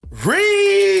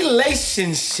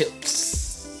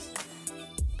Relationships.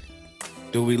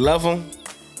 Do we love them?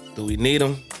 Do we need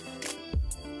them?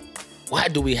 Why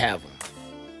do we have them?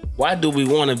 Why do we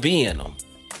want to be in them?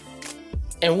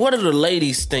 And what do the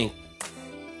ladies think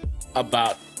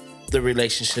about the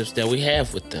relationships that we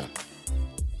have with them?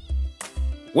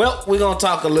 Well, we're going to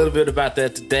talk a little bit about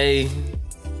that today.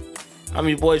 I'm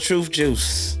your boy Truth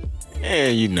Juice.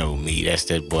 And you know me, that's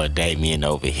that boy Damien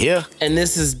over here. And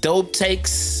this is Dope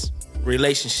Takes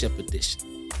Relationship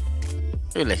Edition.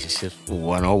 Relationships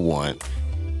 101.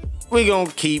 We're going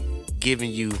to keep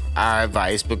giving you our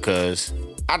advice because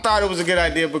I thought it was a good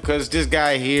idea because this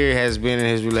guy here has been in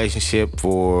his relationship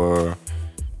for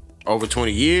over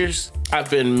 20 years. I've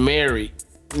been married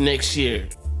next year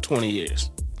 20 years.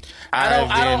 I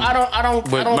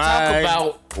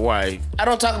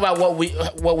don't talk about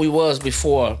what we was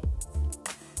before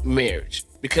marriage,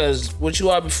 because what you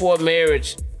are before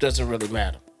marriage doesn't really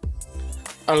matter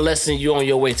unless you're on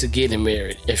your way to getting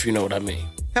married, if you know what I mean.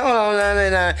 Hold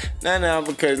on, no,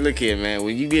 because look here, man.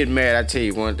 When you get married, I tell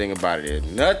you one thing about it is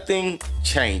nothing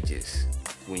changes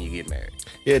when you get married.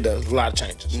 Yeah, it does. A lot of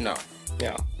changes. No.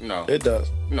 Yeah. No. It does.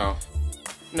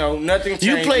 No, nothing changes.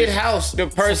 You played house the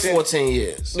person, for 14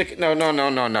 years. Look, no. Nothing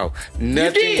you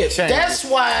did. changes. That's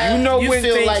why you know you when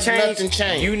feel things like change. nothing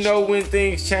changed. You know when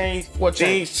things change. What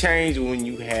things change when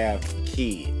you have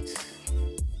kids.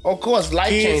 Of course, life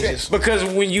changes. Because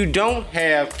when you don't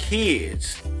have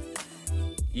kids,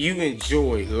 you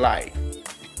enjoy life.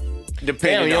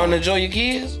 Damn, you don't enjoy your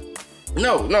kids?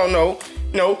 No.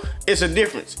 It's a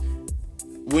difference.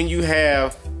 When you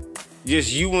have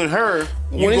just you and her,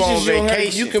 you go on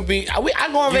vacation. You can be. I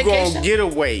go on vacation. You go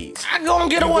on getaways. I go on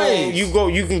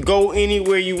getaways. You can go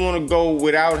anywhere you want to go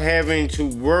without having to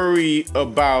worry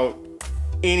about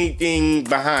anything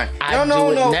behind.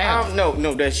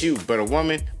 No, that's you. But a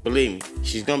woman, believe me,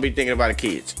 she's gonna be thinking about the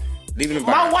kids. Leaving them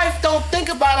behind. My wife don't think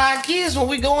about our kids when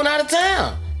we going out of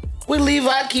town. We leave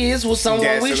our kids with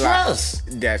someone we trust.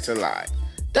 That's a lie.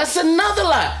 That's another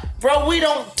lie. Bro, we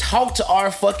don't talk to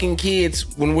our fucking kids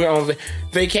when we're on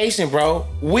vacation, bro.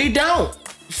 We don't.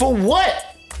 For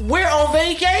what? We're on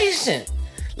vacation.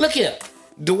 Look here.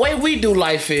 The way we do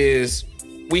life is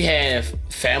we have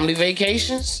family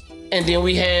vacations and then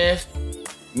we have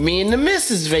me and the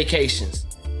missus vacations.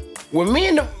 When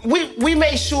we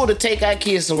made sure to take our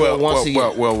kids somewhere once a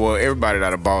year. Well, everybody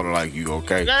not a baller like you,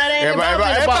 okay?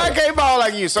 Everybody can't ball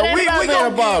like you. So we gonna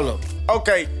a baller.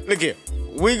 Okay, look here.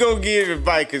 We gonna give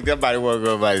advice because nobody want to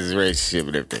go about his relationship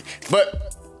and everything.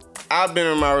 But I've been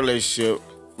in my relationship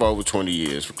for over 20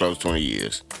 years, for close to 20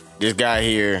 years. This guy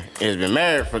here has been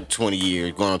married for 20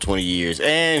 years, going on 20 years,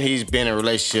 and he's been in a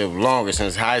relationship longer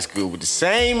since high school with the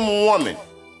same woman.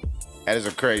 That is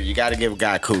a crazy. You got to give a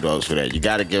guy kudos for that.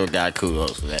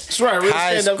 That's right, real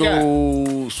stand-up guy. High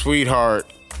school sweetheart.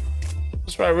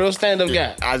 That's right, real stand-up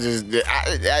guy. I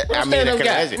mean,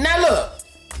 guy. Now look,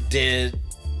 did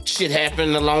shit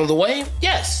happen along the way?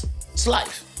 Yes, it's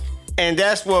life. And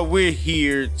that's what we're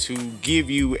here to give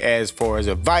you as far as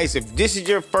advice. If this is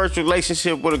your first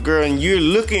relationship with a girl and you're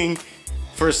looking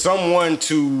for someone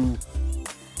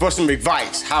for some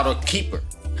advice, how to keep her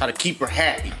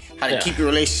happy, how to keep your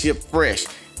relationship fresh,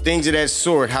 things of that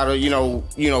sort, how to,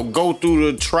 go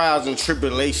through the trials and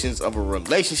tribulations of a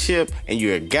relationship, and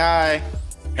you're a guy,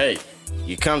 hey,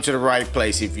 you come to the right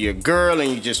place. If you're a girl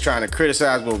and you're just trying to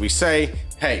criticize what we say,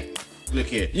 hey, look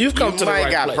here. You've come to the right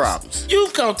place. You might got problems.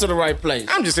 You've come to the right place.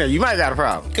 I'm just saying, you might got a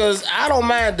problem. Because I don't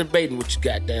mind debating with you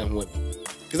goddamn women.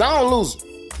 Because I don't lose.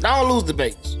 I don't lose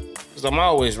debates. Because I'm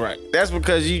always right. That's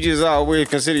because you just always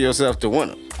consider yourself the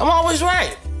winner. I'm always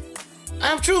right.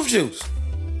 I'm Truth Juice.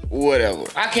 Whatever.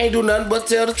 I can't do nothing but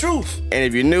tell the truth. And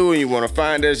if you're new and you want to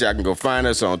find us, y'all can go find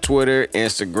us on Twitter,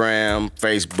 Instagram,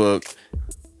 Facebook,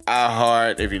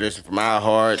 iHeart. If you listen from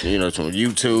iHeart, from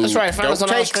YouTube. That's right. Find us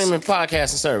on all streaming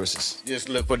podcasting services. Just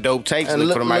look for Dope Takes. And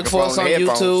look for the microphone. Look for us on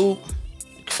YouTube.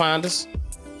 You can find us.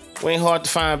 We ain't hard to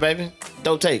find, baby.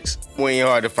 Dope Takes. We ain't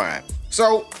hard to find.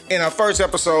 So, in our first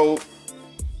episode,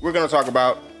 we're going to talk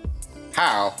about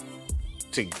how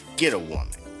to get a woman.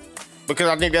 Because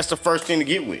I think that's the first thing to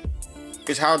get with.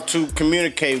 Is how to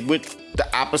communicate with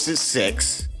the opposite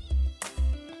sex.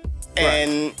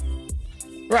 And,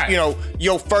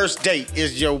 your first date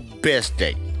is your best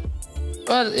date.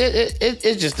 Well,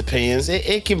 it just depends.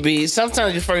 It can be,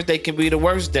 sometimes your first date can be the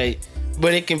worst date.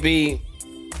 But it can be,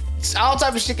 all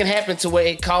type of shit can happen to where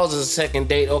it causes a second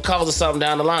date or causes something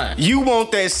down the line. You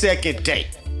want that second date.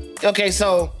 Okay,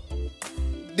 so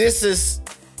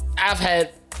I've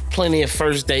had plenty of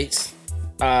first dates.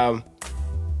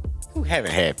 Who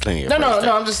haven't had plenty of No,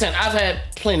 I'm just saying I've had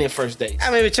plenty of first dates.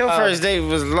 I mean, but your first date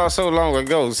was so long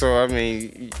ago, so I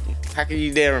mean, how can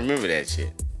you dare remember that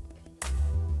shit?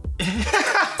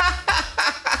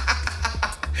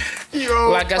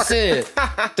 Like I said,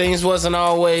 things wasn't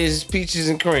always peaches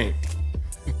and cream.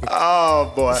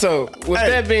 Oh boy. So with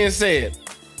that being said,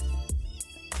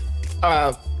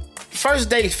 first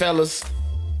date, fellas.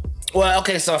 Well,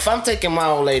 okay, so if I'm taking my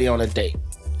old lady on a date,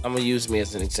 I'm gonna use me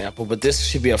as an example, but this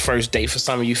should be a first date for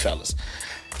some of you fellas.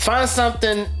 Find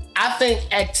something. I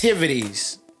think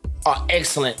activities are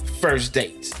excellent first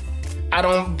dates. I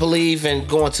don't believe in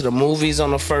going to the movies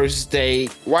on the first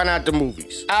date. Why not the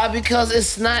movies? Because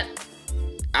it's not.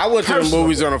 I went to the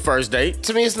movies on a first date.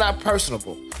 To me, it's not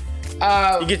personable.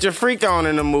 You get your freak on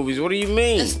in the movies. What do you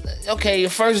mean? Okay, your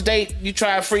first date, you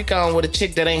try a freak on with a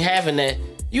chick that ain't having that.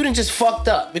 You done just fucked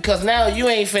up because now you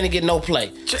ain't finna get no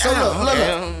play. So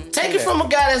look. Take it from a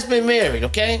guy that's been married,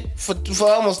 okay, for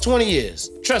almost 20 years.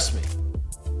 Trust me.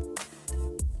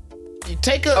 You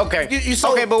take a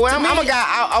okay, but when I'm a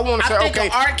guy, I want to say think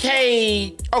an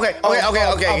arcade. Okay.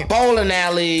 A bowling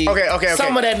alley. Okay.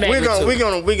 Some of that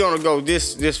magnitude. We're gonna go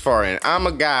this far in. I'm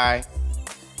a guy.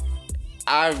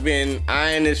 I've been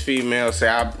eyeing this female, say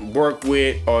I work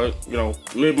with or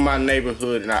live in my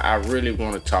neighborhood, and I really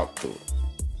want to talk to her.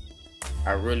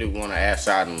 I really want to ask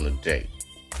out on a date.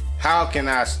 How can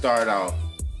I start off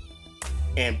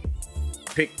and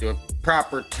pick the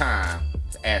proper time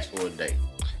to ask for a date?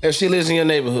 If she lives in your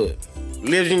neighborhood.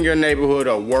 Lives in your neighborhood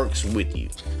or works with you.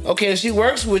 Okay, if she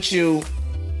works with you,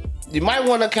 you might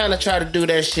want to kind of try to do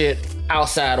that shit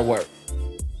outside of work.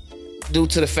 Due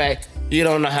to the fact you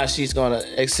don't know how she's going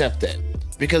to accept that.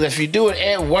 Because if you do it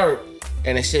at work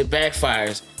and the shit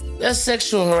backfires, that's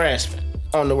sexual harassment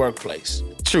on the workplace.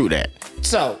 True that.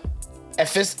 So,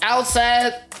 if it's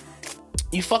outside,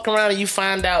 you fuck around and you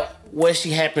find out where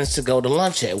she happens to go to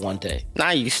lunch at one day.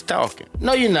 Now you stalking.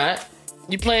 No, you're not.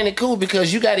 You playing it cool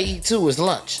because you got to eat too. It's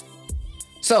lunch.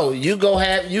 So you go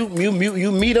you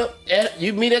meet at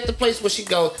the place where she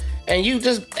goes, and you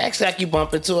just act like you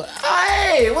bump into her. Oh,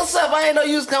 hey, what's up? I ain't know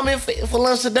you was coming for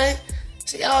lunch today.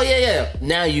 See, oh yeah.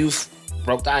 Now you've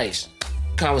broke the ice.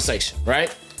 Conversation,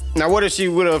 right? Now what if she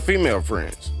with her female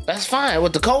friends? That's fine.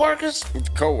 With the coworkers? With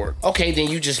the coworkers. Okay, then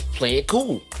you just play it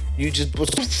cool. You just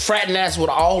fraternize with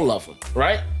all of them,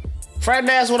 right?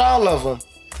 Fraternize with all of them.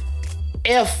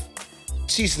 If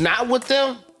she's not with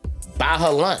them, buy her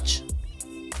lunch.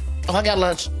 Oh, I got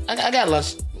lunch. I got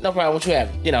lunch. No problem. What you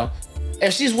having?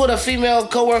 If she's with a female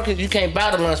coworker, you can't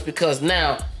buy the lunch because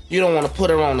now you don't want to put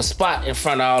her on the spot in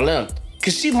front of all them.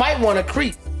 Because she might want to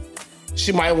creep.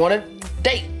 She might want to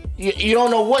date. You don't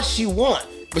know what she want,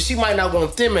 but she might not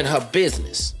want them in her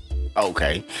business.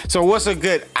 Okay. So what's a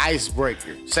good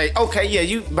icebreaker? Say, okay, yeah,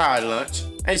 you buy lunch.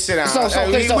 Hey, sit down. So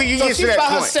she's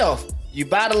by herself. You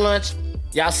buy the lunch.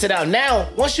 Y'all sit down. Now,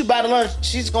 once you buy the lunch,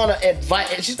 she's gonna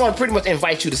pretty much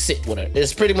invite you to sit with her.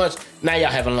 It's pretty much now y'all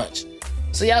having lunch.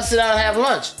 So y'all sit down and have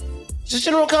lunch. Just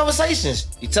general conversations.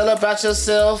 You tell her about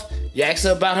yourself. You ask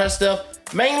her about her stuff.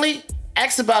 Mainly,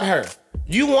 ask about her.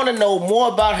 You want to know more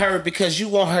about her because you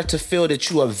want her to feel that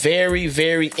you are very,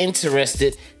 very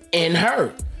interested in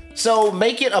her. So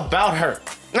make it about her.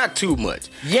 Not too much.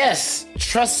 Yes,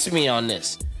 trust me on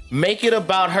this. Make it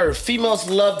about her. Females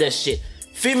love that shit.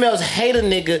 Females hate a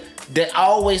nigga that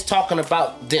always talking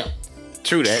about them.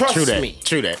 True that. Trust True that. me.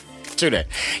 True that. True that.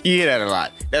 You hear that a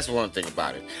lot. That's one thing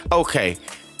about it. Okay,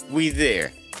 we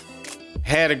there.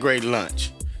 Had a great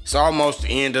lunch. It's almost the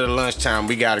end of the lunchtime.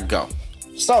 We gotta go.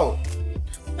 So,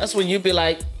 that's when you be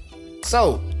like,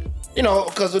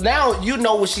 because now you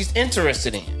know what she's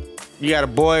interested in. You got a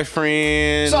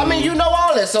boyfriend. So, I mean, you know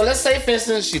all this. So, let's say, for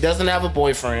instance, she doesn't have a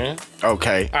boyfriend.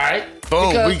 Okay. All right.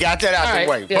 Boom. We got that out the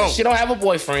way. Yeah, Boom. she don't have a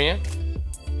boyfriend.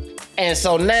 And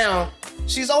so now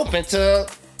she's open to,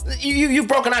 you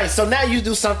broken ice. So now you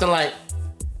do something like,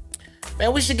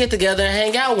 man, we should get together and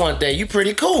hang out one day. You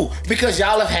pretty cool. Because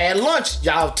y'all have had lunch.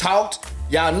 Y'all talked.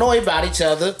 Y'all know about each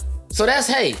other. So that's,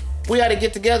 hey, we got to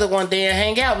get together one day and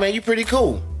hang out, man. You pretty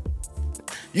cool.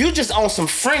 You just on some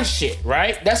friend shit,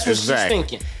 right? That's what she's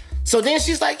thinking. So then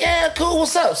she's like, yeah, cool,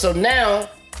 what's up? So now...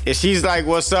 if she's like,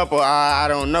 what's up, or I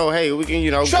don't know, hey, we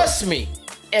can, Trust me,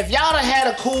 if y'all done had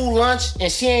a cool lunch and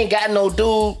she ain't got no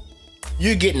dude,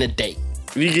 you getting a date.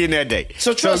 You getting that date.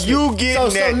 So trust me. You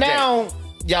getting that date. So now,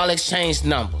 y'all exchange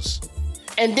numbers.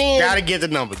 And then... gotta get the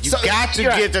number. You got to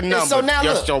get the number. So now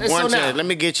look. Let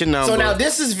me get your number. So now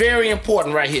this is very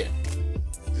important right here.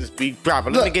 Just be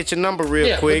proper. Let me get your number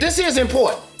real quick. But this is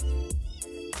important.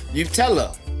 You tell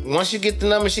her. Once you get the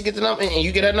number, she get the number, and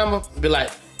you get that number, be like,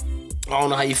 I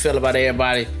don't know how you feel about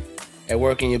everybody at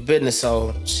work in your business,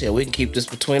 so shit, we can keep this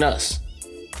between us.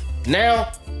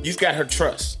 Now you've got her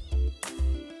trust.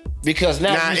 Because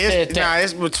now you said that.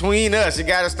 It's between us. It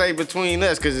gotta stay between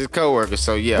us because it's coworkers.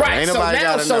 So yeah, right. Ain't nobody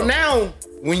gotta know. So now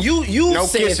when you no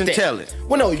said kiss and that, tell it.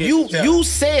 well, no, you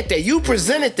said that, you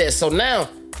presented that. So now,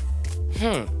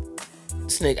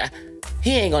 this nigga,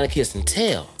 he ain't gonna kiss and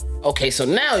tell. Okay, so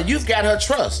now you've got her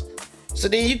trust. So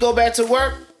then you go back to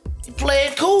work, you play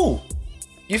it cool.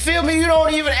 You feel me? You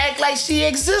don't even act like she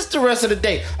exists the rest of the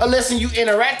day, unless you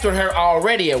interact with her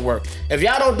already at work. If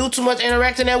y'all don't do too much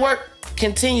interacting at work,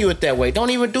 continue it that way. Don't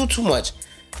even do too much.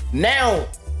 Now,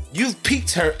 you've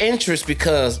piqued her interest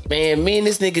because, man, me and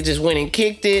this nigga just went and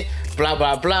kicked it, blah,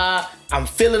 blah, blah. I'm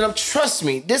feeling him. Trust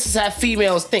me, this is how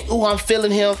females think. Ooh, I'm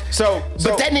feeling him.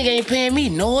 But that nigga ain't paying me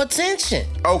no attention.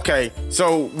 Okay,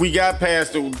 so we got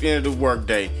past the end of the work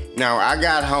day. Now, I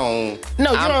got home.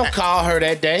 No, you don't call her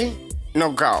that day.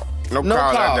 No call. No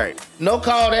call that day. No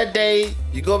call that day.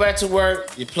 You go back to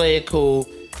work. You play it cool.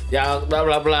 Y'all blah,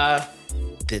 blah, blah.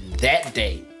 Then that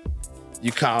day,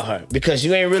 you call her. Because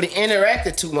you ain't really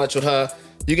interacted too much with her.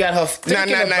 You got her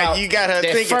thinking about you got her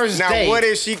that thinking. first now, day. what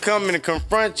if she coming to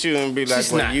confront you and be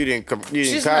like, well, you didn't call me?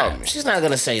 She's not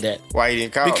going to say that. Why you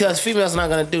didn't call me? Because females not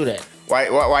going to do that. Why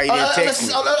you didn't text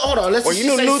me? Hold on. Let's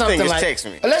you say new something thing is like, text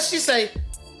me. Unless she say,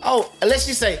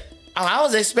 I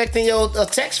was expecting a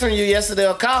text from you yesterday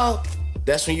or call.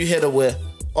 That's when you hit her with,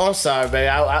 oh, I'm sorry, baby.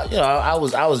 I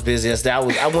was busy yesterday.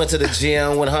 I went to the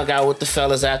gym, hung out with the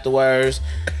fellas afterwards.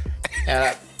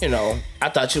 And I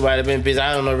thought you might have been busy.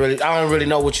 I don't really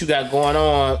know what you got going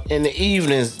on in the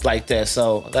evenings like that.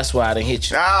 So that's why I didn't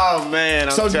hit you. Oh man,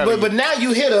 but now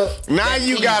you hit her. Now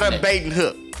you got a bait and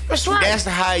hook. That's right. That's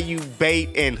how you bait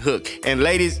and hook. And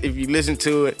ladies, if you listen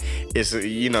to it, it's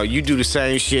you do the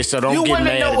same shit. So don't get mad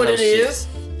at You know what it is.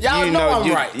 Y'all know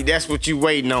I'm right. That's what you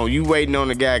waiting on. You waiting on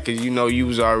the guy because you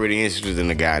was already interested in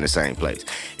the guy in the same place.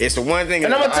 It's the one thing.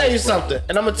 And I'm gonna tell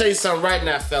you something right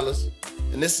now, fellas.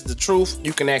 And this is the truth.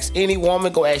 You can ask any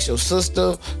woman. Go ask your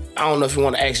sister. I don't know if you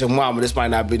want to ask your mama. This might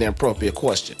not be the appropriate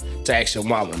question to ask your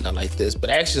mama, not like this. But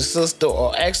ask your sister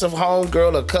or ask a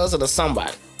homegirl or cousin or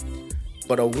somebody.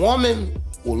 But a woman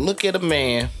will look at a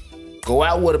man, go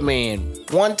out with a man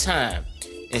one time,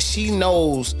 and she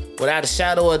knows without a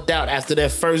shadow of doubt after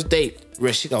that first date,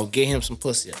 she gonna get him some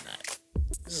pussy or not.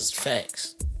 This is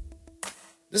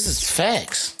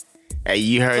facts. Hey,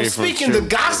 you heard it from Truth. Speaking the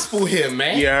gospel here,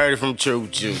 man. You heard it from Truth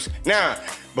Juice. Now,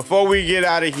 before we get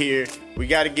out of here, we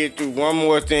got to get through one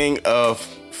more thing of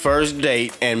first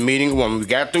date and meeting a woman. We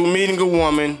got through meeting a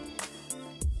woman.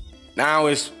 Now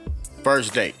it's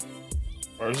first date.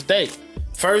 First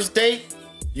date,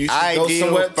 you should go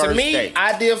somewhere. To me,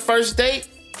 ideal first date,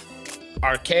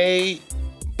 arcade,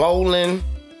 bowling,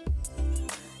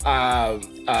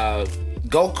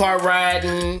 go-kart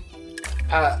riding,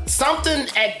 something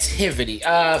activity.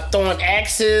 Throwing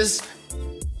axes.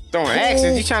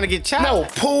 You trying to get chopped? No,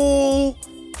 pool.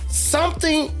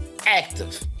 Something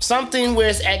active. Something where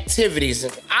it's activities.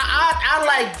 I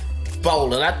like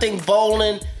bowling. I think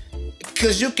bowling,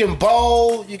 because you can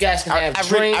bowl, you guys can have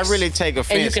drinks. I really take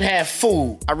offense. And you can have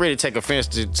food. I really take offense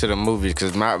to the movies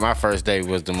because my first date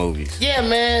was the movies. Yeah,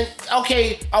 man.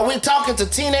 Okay, are we talking to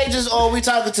teenagers or are we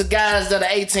talking to guys that are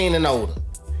 18 and older?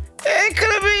 It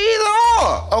could be either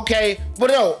or. Okay, but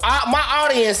no, my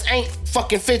audience ain't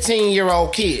fucking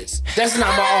 15-year-old kids. That's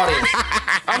not my audience.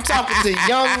 I'm talking to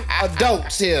young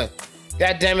adults here.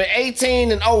 God damn it,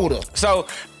 18 and older. So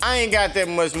I ain't got that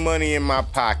much money in my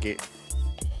pocket.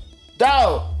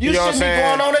 Dog, you shouldn't be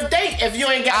going on a date if you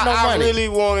ain't got no money. I really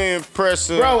want to impress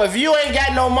her. Bro, if you ain't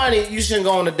got no money, you shouldn't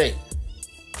go on a date.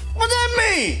 What that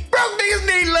mean? Broke niggas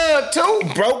need love too.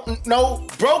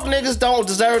 Broke niggas don't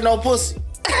deserve no pussy.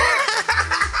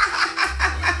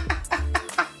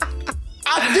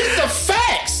 These are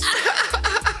facts.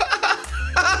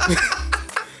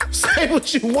 Say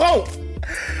what you want.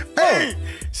 Hey,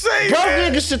 broke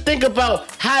niggas should think about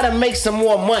how to make some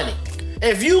more money.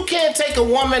 If you can't take a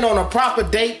woman on a proper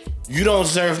date, you don't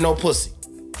deserve no pussy.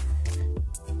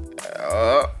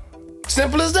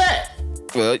 Simple as that.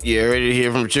 Well, you already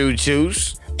hear from Choo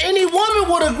Choos. Any woman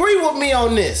would agree with me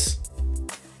on this.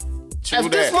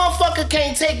 If this motherfucker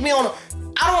can't take me on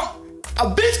a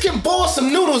bitch can boil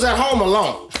some noodles at home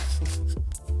alone.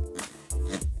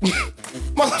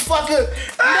 Motherfucker,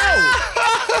 no.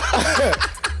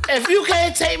 If you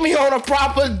can't take me on a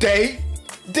proper date,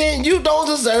 then you don't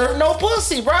deserve no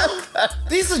pussy, bro.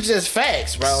 These are just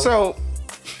facts, bro. So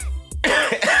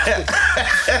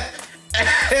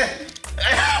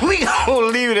we gonna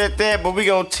leave it at that, but we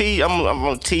gonna tease. I'm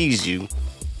gonna tease you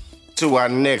to our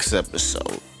next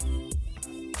episode.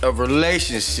 of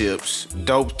relationships,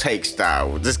 dope take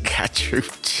style with this guy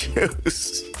Truth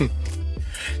Juice.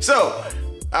 So,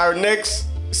 our next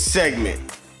segment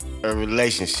of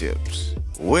relationships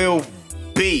will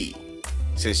be,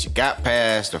 since you got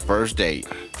past the first date,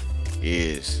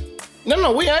 is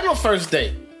No, we ain't no first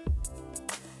date.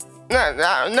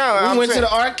 No. We went to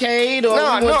the arcade or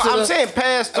we went to I'm the, saying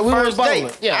past the we went first bowling.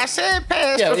 date. Yeah. I said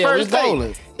past the we first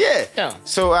bowling. date. Yeah. Yeah.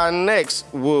 So our next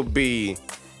will be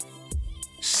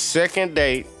second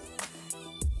date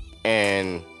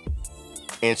and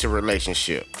into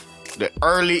relationship. The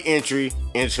early entry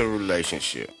into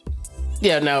relationship.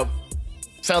 Yeah, now,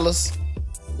 fellas,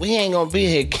 we ain't gonna be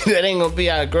here. That ain't gonna be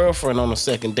our girlfriend on the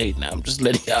second date now. I'm just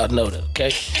letting y'all know that,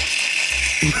 okay?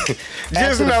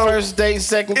 After the first date,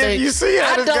 second date. You see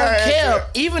how I this don't guy care.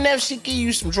 acts. Even if she give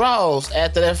you some draws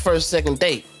after that first, second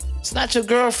date, it's not your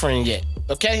girlfriend yet,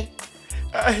 okay?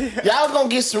 Y'all gonna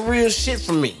get some real shit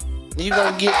from me. You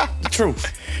gonna get the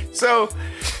truth. So,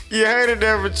 you heard it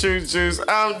there for Truth Juice.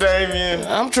 I'm Damien.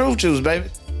 I'm Truth Juice, baby.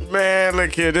 Man,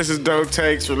 look here. This is Dope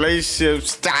Takes relationship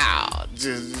style,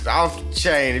 just off the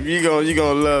chain. If you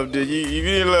gonna love this, if you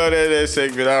didn't love that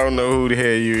segment, I don't know who the hell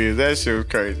you is. That shit was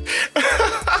crazy.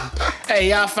 Hey,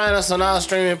 y'all find us on all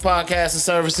streaming podcasts and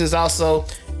services. Also,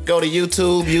 go to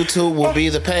YouTube. YouTube will be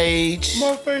the page.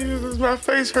 My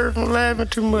face hurt from laughing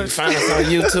too much. Find us on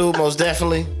YouTube, most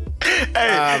definitely.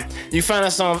 Hey, You find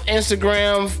us on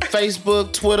Instagram,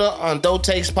 Facebook, Twitter, on Dope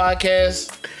Takes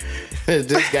Podcast.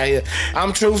 This guy here.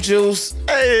 I'm Truth Juice.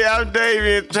 hey, I'm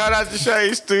David. Shout out to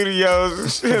Shade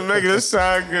Studios. Making it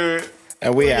sound good.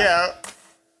 And we out. out.